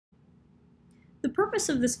The purpose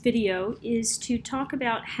of this video is to talk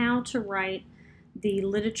about how to write the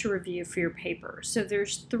literature review for your paper. So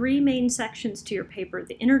there's three main sections to your paper: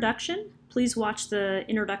 the introduction, please watch the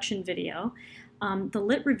introduction video, the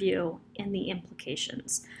lit review, and the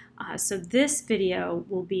implications. So this video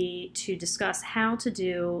will be to discuss how to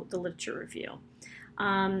do the literature review.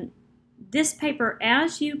 This paper,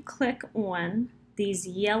 as you click on these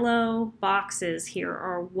yellow boxes here,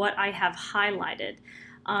 are what I have highlighted.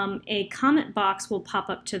 A comment box will pop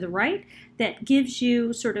up to the right that gives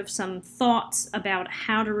you sort of some thoughts about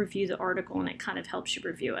how to review the article, and it kind of helps you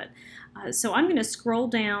review it. So I'm going to scroll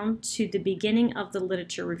down to the beginning of the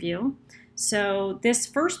literature review. So this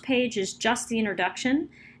first page is just the introduction,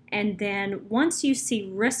 and then once you see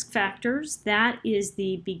risk factors, that is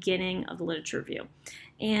the beginning of the literature review.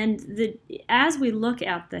 And as we look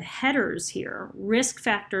at the headers here, risk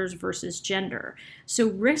factors versus gender. So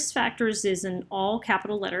risk factors is in all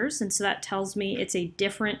capital letters, and so that tells me it's a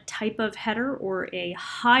different type of header or a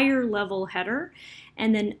higher level header.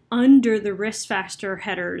 And then under the risk factor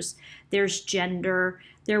headers, there's gender.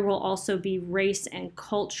 There will also be race and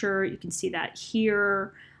culture. You can see that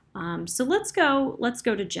here. So let's go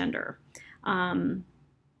to gender.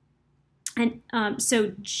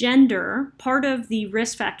 So gender, part of the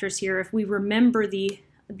risk factors here, if we remember the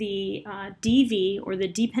DV, or the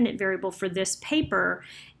dependent variable for this paper,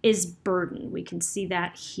 is burden. We can see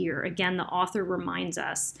that here. Again, the author reminds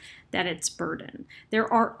us that it's burden.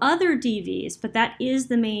 There are other DVs, but that is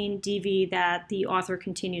the main DV that the author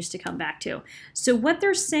continues to come back to. So what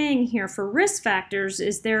they're saying here for risk factors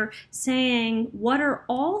is they're saying what are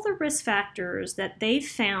all the risk factors that they've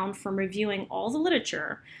found from reviewing all the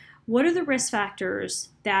literature. What are the risk factors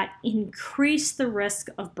that increase the risk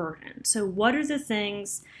of burden? So what are the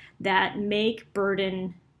things that make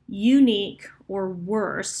burden unique or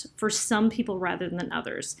worse for some people rather than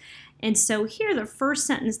others? And so here the first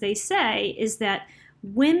sentence they say is that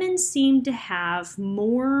women seem to have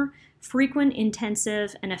more frequent,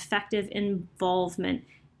 intensive, and effective involvement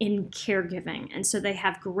in caregiving, and so they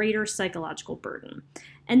have greater psychological burden.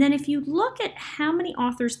 And then if you look at how many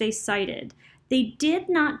authors they cited, they did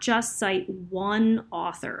not just cite one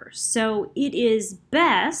author. So it is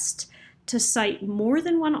best to cite more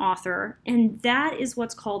than one author, and that is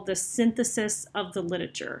what's called the synthesis of the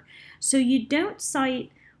literature. So you don't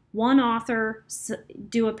cite one author,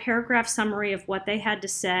 do a paragraph summary of what they had to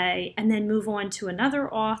say, and then move on to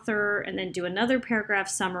another author, and then do another paragraph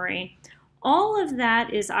summary. All of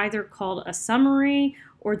that is either called a summary,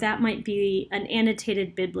 or that might be an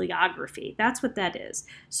annotated bibliography. That's what that is.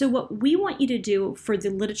 So what we want you to do for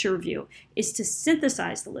the literature review is to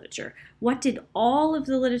synthesize the literature. What did all of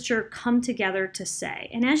the literature come together to say?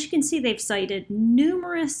 And as you can see, they've cited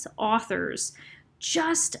numerous authors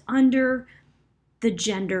just under the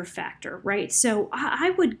gender factor, right? So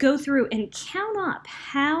I would go through and count up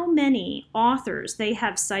how many authors they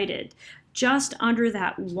have cited just under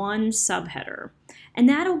that one subheader. And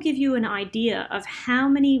that'll give you an idea of how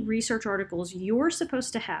many research articles you're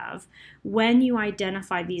supposed to have when you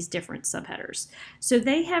identify these different subheaders. So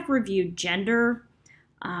they have reviewed gender,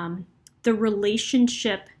 the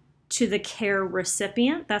relationship to the care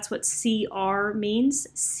recipient. That's what CR means.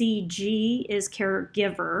 CG is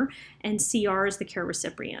caregiver, and CR is the care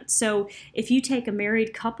recipient. So if you take a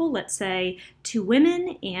married couple, let's say two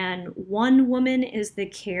women, and one woman is the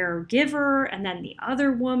caregiver, and then the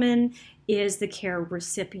other woman is the care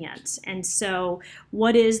recipient. And so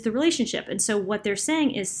what is the relationship? And so what they're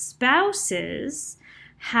saying is spouses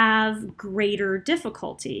have greater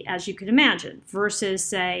difficulty, as you can imagine, versus,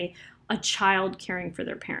 say, a child caring for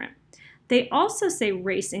their parent. They also say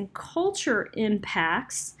race and culture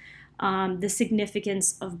impacts the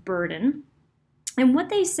significance of burden. And what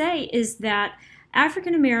they say is that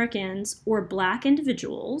African Americans or Black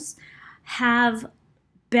individuals have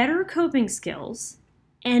better coping skills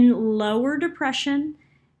and lower depression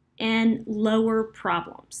and lower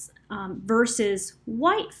problems versus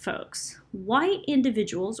white folks. White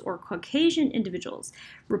individuals or Caucasian individuals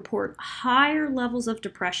report higher levels of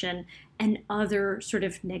depression and other sort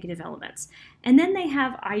of negative elements. And then they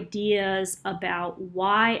have ideas about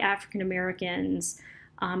why African Americans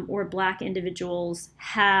or Black individuals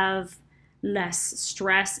have less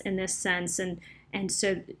stress in this sense. And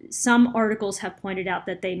so some articles have pointed out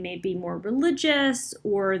that they may be more religious,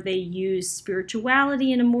 or they use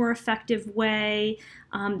spirituality in a more effective way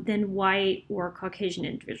than white or Caucasian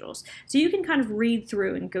individuals. So you can kind of read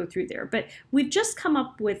through and go through there. But we've just come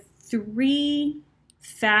up with three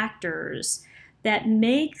factors that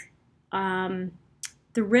make the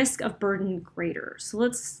risk of burden greater. So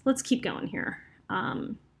let's keep going here.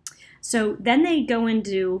 So then they go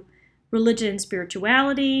into religion and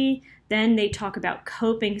spirituality. Then they talk about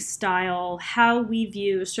coping style, how we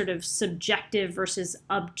view sort of subjective versus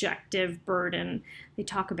objective burden. They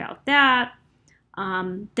talk about that.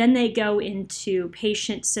 Then they go into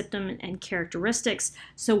patient symptom and characteristics.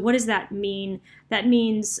 So what does that mean? That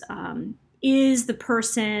means, is the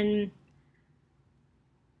person,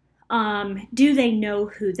 do they know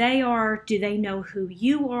who they are? Do they know who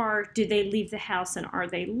you are? Do they leave the house and are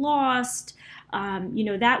they lost?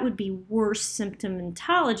 That would be worse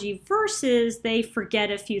symptomatology versus they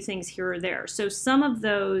forget a few things here or there. So some of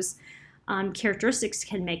those characteristics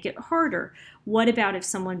can make it harder. What about if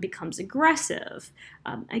someone becomes aggressive?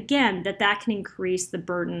 Again, that can increase the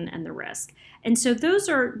burden and the risk. And so those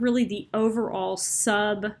are really the overall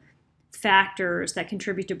sub-factors that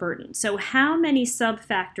contribute to burden. So how many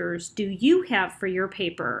sub-factors do you have for your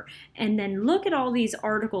paper? And then look at all these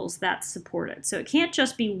articles that support it. So it can't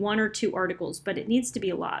just be 1 or 2 articles, but it needs to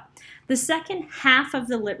be a lot. The second half of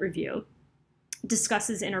the lit review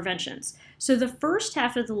discusses interventions. So the first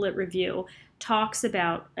half of the lit review talks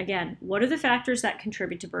about, again, what are the factors that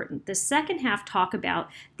contribute to burden? The second half talk about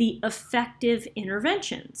the effective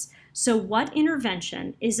interventions. So what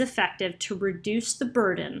intervention is effective to reduce the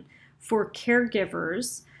burden for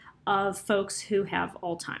caregivers of folks who have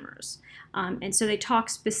Alzheimer's? And so they talk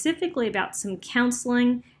specifically about some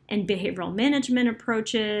counseling and behavioral management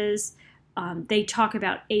approaches. They talk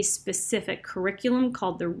about a specific curriculum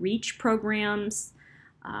called the REACH programs.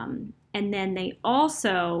 And then they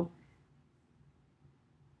also,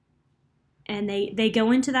 and they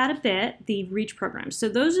go into that a bit, the REACH programs. So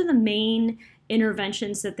those are the main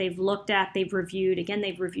interventions that they've looked at, they've reviewed. Again,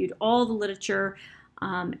 they've reviewed all the literature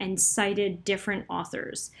and cited different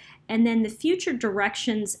authors. And then the future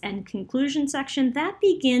directions and conclusion section, that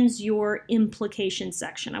begins your implication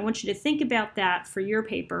section. I want you to think about that for your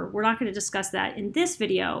paper. We're not going to discuss that in this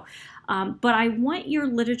video, but I want your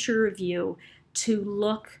literature review to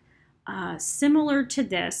look similar to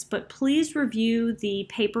this, but please review the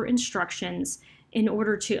paper instructions in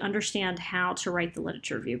order to understand how to write the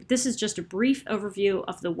literature review. This is just a brief overview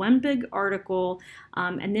of the Wennberg article,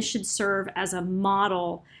 and this should serve as a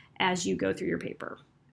model as you go through your paper.